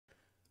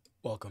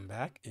Welcome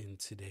back. In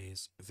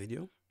today's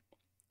video,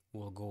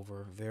 we'll go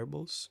over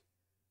variables,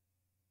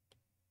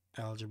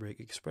 algebraic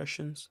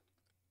expressions,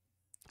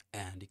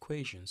 and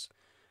equations.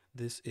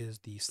 This is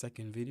the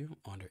second video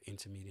under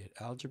intermediate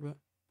algebra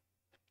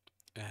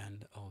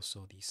and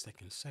also the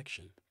second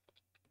section.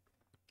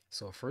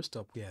 So first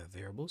up, we have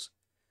variables,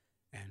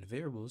 and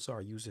variables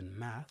are used in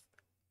math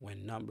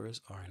when numbers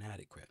are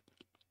inadequate.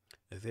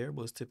 A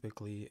variable is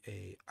typically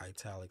a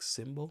italic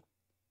symbol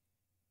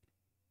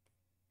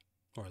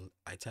or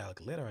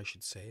italic letter, I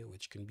should say,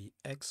 which can be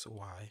X,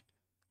 Y,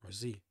 or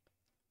Z.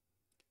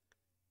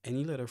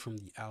 Any letter from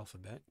the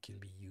alphabet can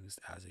be used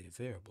as a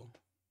variable,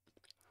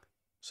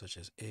 such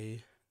as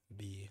A,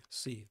 B,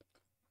 C.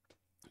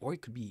 Or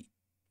it could be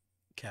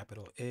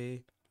capital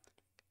A,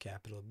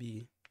 capital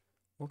B,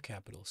 or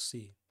capital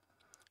C.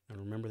 And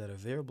remember that a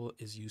variable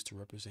is used to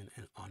represent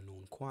an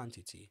unknown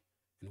quantity,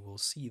 and we'll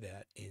see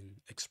that in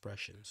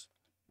expressions.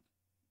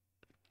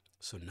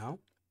 So now,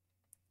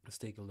 let's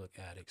take a look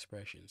at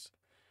expressions.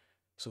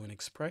 So an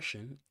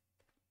expression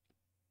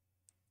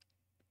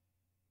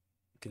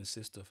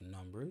consists of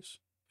numbers,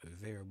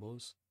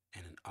 variables,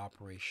 and an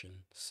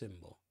operation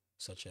symbol,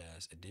 such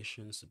as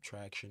addition,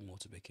 subtraction,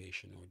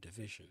 multiplication, or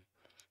division.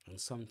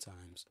 And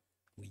sometimes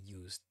we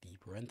use the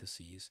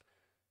parentheses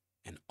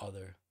and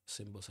other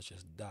symbols such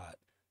as dot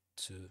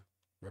to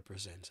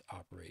represent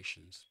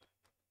operations.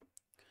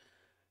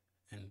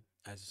 And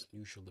as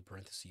usual, the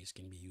parentheses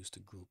can be used to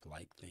group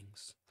like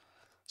things.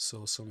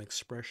 So some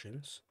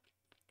expressions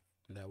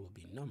that will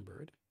be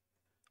numbered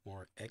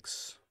are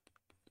x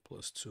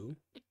plus 2,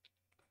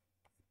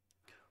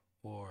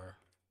 or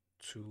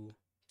 2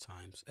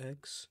 times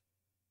x,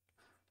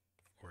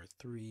 or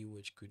 3,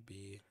 which could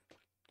be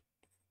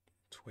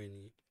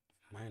 20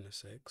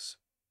 minus x.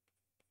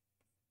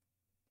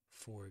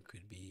 4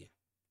 could be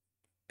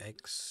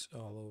x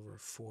all over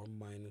 4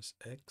 minus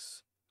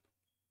x.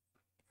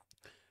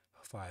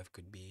 5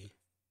 could be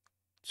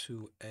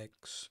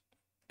 2x,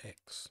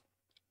 x.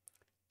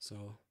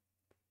 So,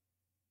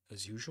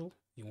 as usual,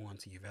 you want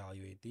to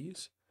evaluate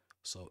these.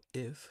 So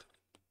if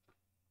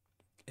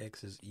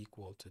x is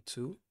equal to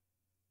 2,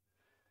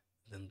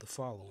 then the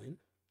following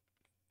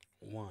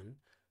 1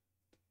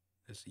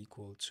 is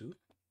equal to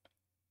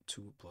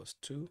 2 plus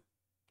 2,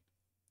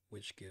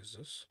 which gives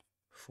us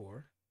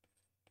 4.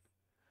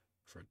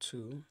 For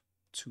 2,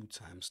 2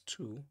 times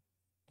 2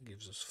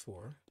 gives us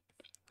 4.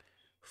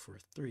 For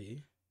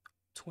 3,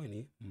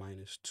 20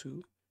 minus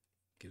 2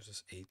 gives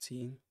us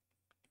 18.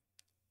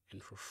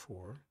 And for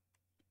 4,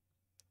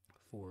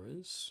 4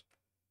 is,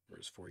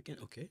 where's 4 again?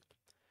 Okay.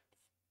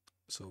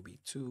 So it'll be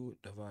 2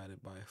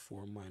 divided by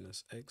 4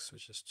 minus x,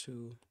 which is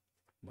 2,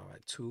 by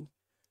 2,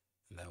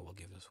 and that will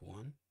give us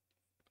 1.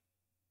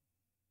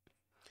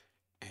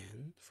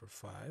 And for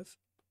 5,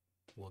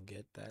 we'll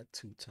get that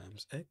 2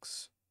 times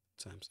x,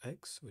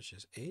 which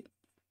is 8.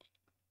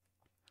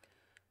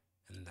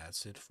 And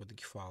that's it for the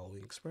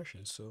following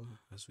expressions. So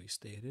as we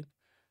stated,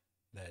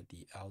 that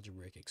the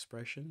algebraic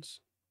expressions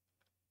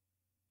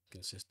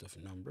consist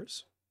of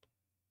numbers,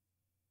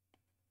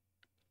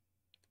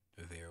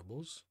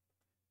 variables,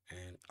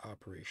 and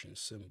operation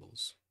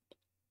symbols.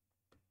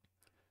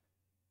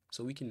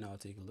 So we can now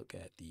take a look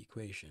at the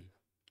equation.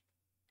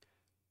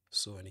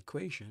 So an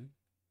equation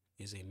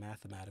is a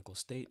mathematical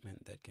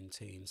statement that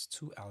contains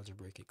two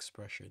algebraic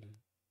expressions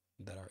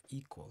that are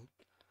equal.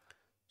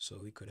 So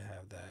we could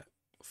have that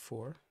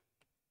 4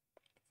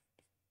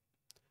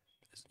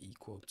 is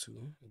equal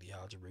to the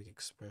algebraic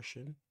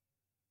expression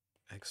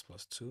x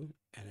plus 2,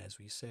 and as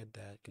we said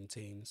that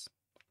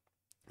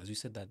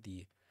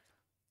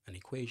an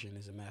equation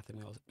is a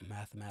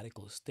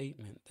mathematical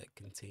statement that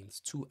contains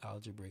two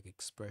algebraic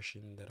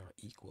expressions that are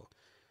equal.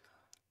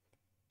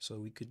 So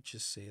we could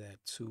just say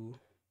that 2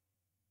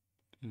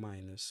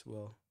 minus,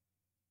 well,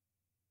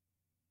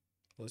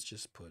 let's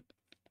just put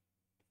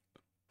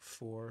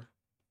 4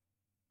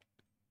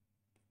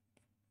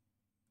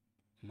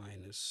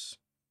 minus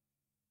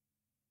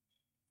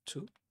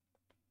 2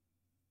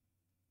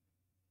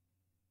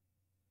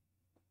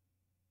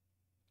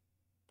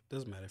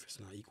 doesn't matter if it's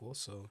not equal.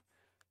 So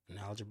an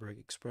algebraic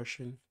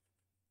expression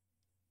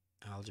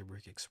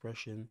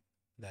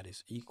that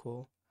is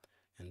equal,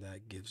 and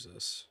that gives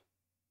us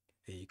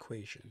an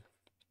equation.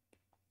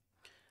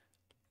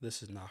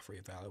 This is not for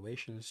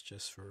evaluation, it's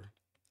just for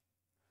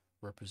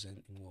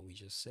representing what we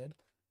just said.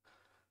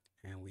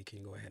 And we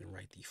can go ahead and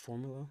write the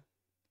formula.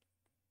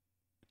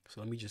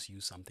 So let me just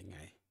use something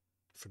I'm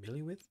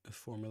familiar with. A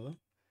formula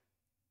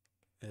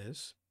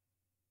is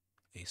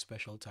a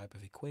special type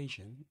of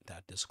equation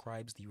that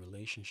describes the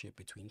relationship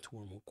between two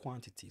or more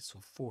quantities. So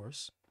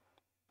force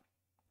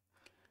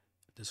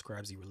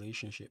describes the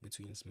relationship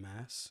between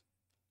mass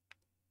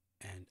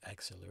and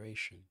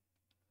acceleration.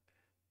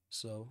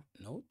 So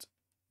note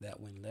that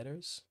when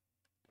letters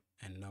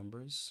and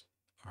numbers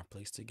are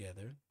placed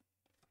together,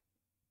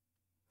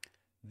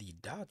 the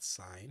dot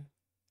sign,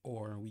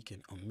 or we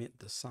can omit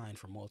the sign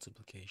for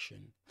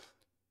multiplication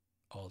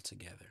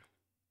altogether.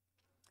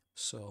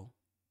 So,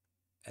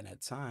 and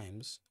at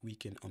times we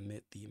can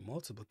omit the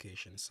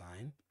multiplication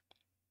sign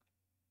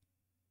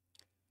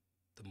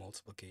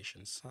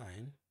multiplication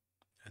sign.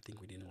 I think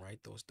we didn't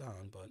write those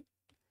down, but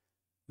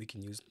we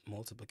can use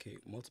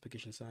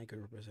multiplication sign could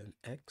represent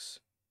x,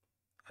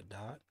 a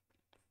dot,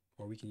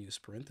 or we can use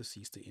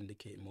parentheses to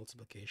indicate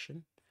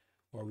multiplication,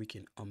 or we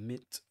can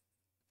omit.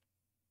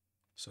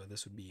 So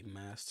this would be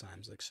mass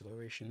times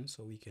acceleration.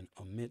 So we can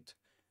omit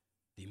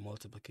the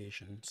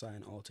multiplication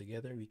sign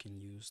altogether. We can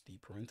use the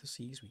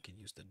parentheses, we can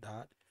use the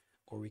dot,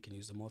 or we can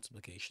use the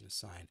multiplication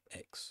sign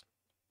x.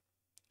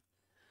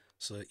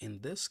 So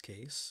in this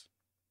case,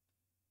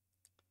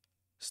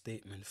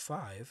 statement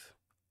 5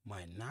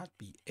 might not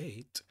be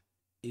 8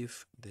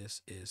 if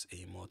this is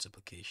a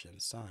multiplication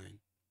sign.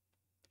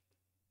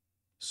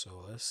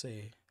 So let's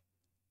say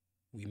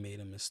we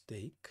made a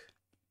mistake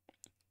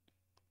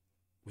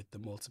with the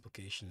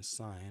multiplication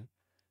sign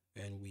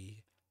and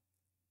we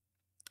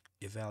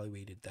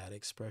evaluated that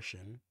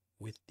expression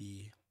with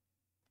the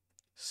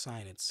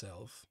sign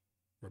itself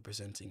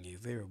representing a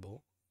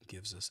variable,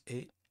 gives us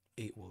 8.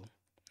 8 will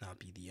not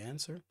be the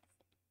answer.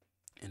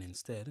 And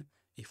instead,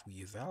 if we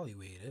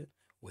evaluate it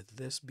with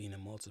this being a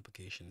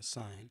multiplication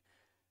sign,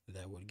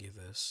 that would give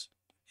us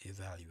a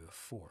value of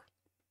 4.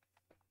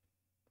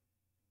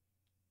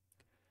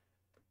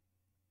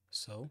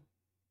 So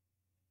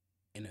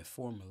in a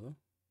formula,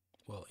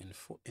 well,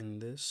 in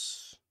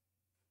this,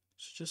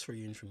 so just for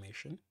your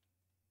information,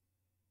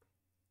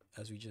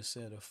 as we just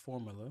said, a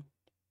formula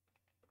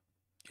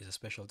is a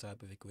special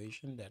type of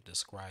equation that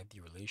describes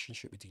the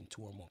relationship between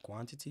two or more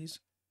quantities.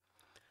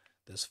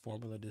 This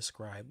formula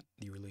describes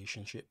the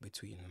relationship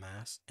between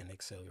mass and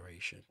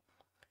acceleration.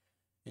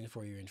 And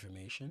for your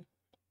information,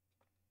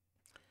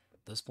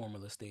 this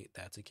formula states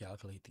that to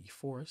calculate the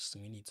force,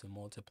 we need to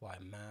multiply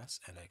mass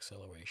and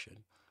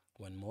acceleration.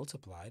 When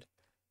multiplied,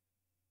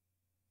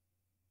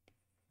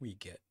 we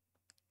get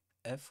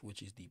F,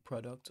 which is the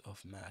product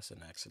of mass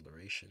and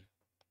acceleration.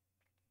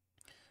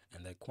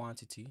 And that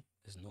quantity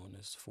is known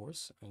as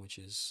force, which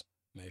is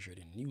measured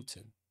in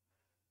Newton.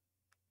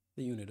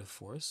 The unit of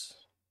force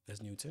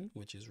is Newton,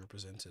 which is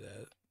represented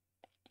as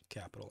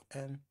capital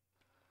N.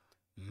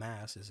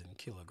 Mass is in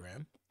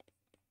kilogram.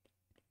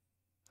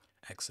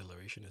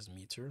 Acceleration is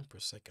meter per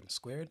second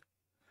squared.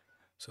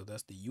 So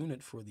that's the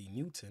unit for the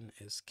Newton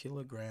is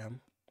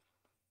kilogram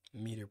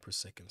meter per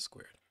second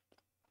squared.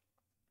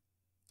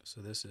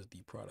 So this is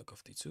the product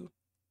of the two.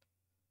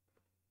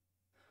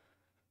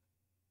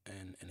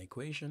 And an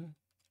equation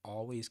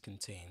always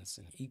contains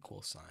an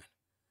equal sign.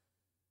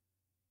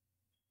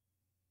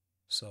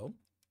 So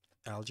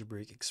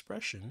algebraic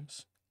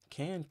expressions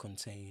can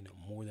contain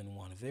more than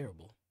one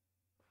variable.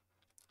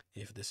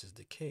 If this is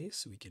the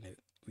case, we can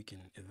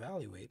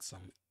evaluate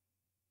some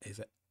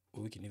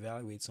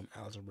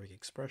algebraic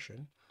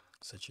expression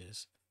such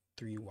as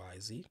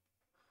 3yz.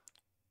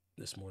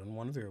 There's more than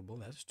one variable,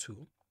 that's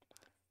 2.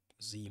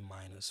 Z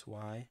minus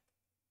y,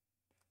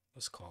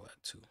 let's call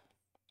that 2.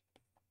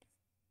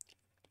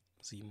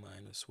 Z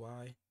minus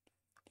y,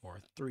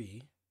 or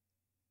 3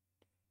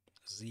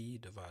 z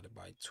divided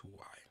by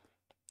 2y.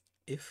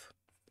 If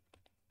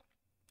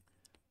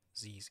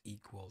z is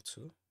equal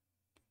to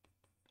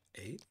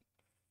 8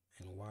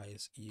 and y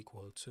is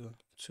equal to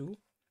 2,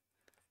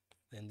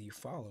 then the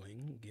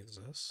following gives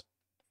us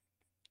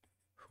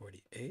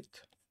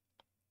 48.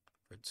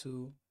 For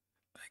 2,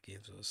 that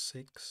gives us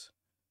 6.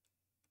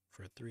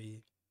 For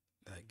 3,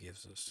 that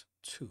gives us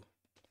 2.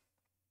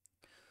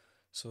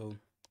 So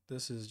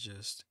this is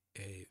just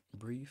a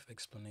brief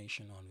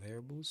explanation on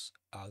variables,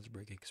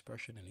 algebraic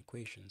expression, and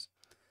equations.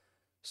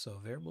 So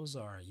variables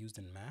are used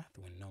in math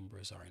when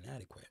numbers are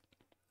inadequate.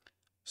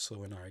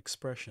 So in our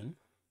expression,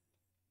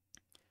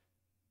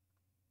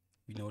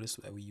 we notice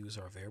that we use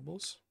our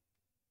variables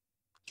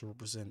to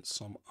represent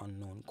some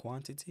unknown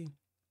quantity.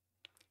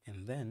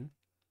 And then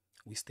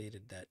we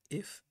stated that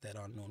if that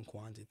unknown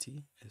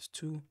quantity is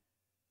 2,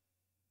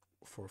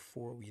 for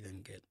 4, we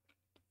then get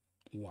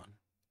 1.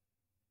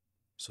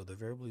 So the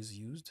variable is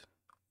used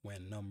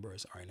when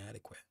numbers are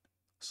inadequate.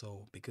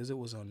 So because it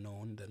was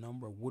unknown, the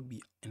number would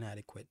be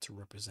inadequate to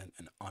represent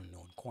an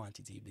unknown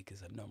quantity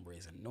because a number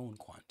is a known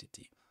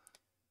quantity.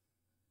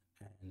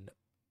 And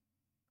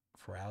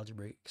for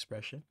algebraic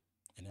expression,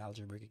 an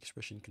algebraic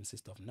expression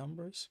consists of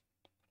numbers,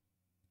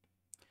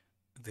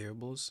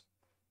 variables,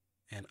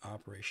 and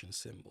operation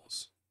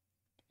symbols.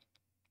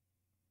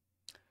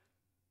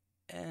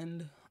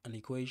 And an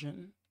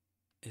equation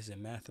is a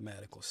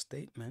mathematical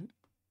statement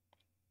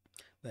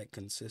that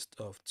consists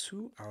of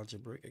two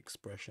algebraic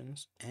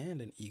expressions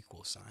and an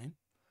equal sign.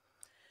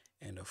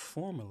 And a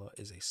formula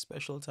is a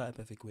special type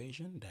of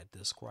equation that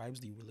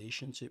describes the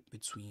relationship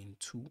between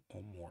two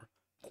or more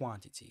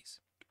quantities.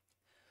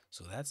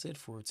 So that's it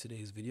for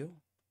today's video.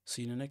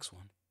 See you in the next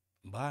one.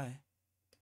 Bye.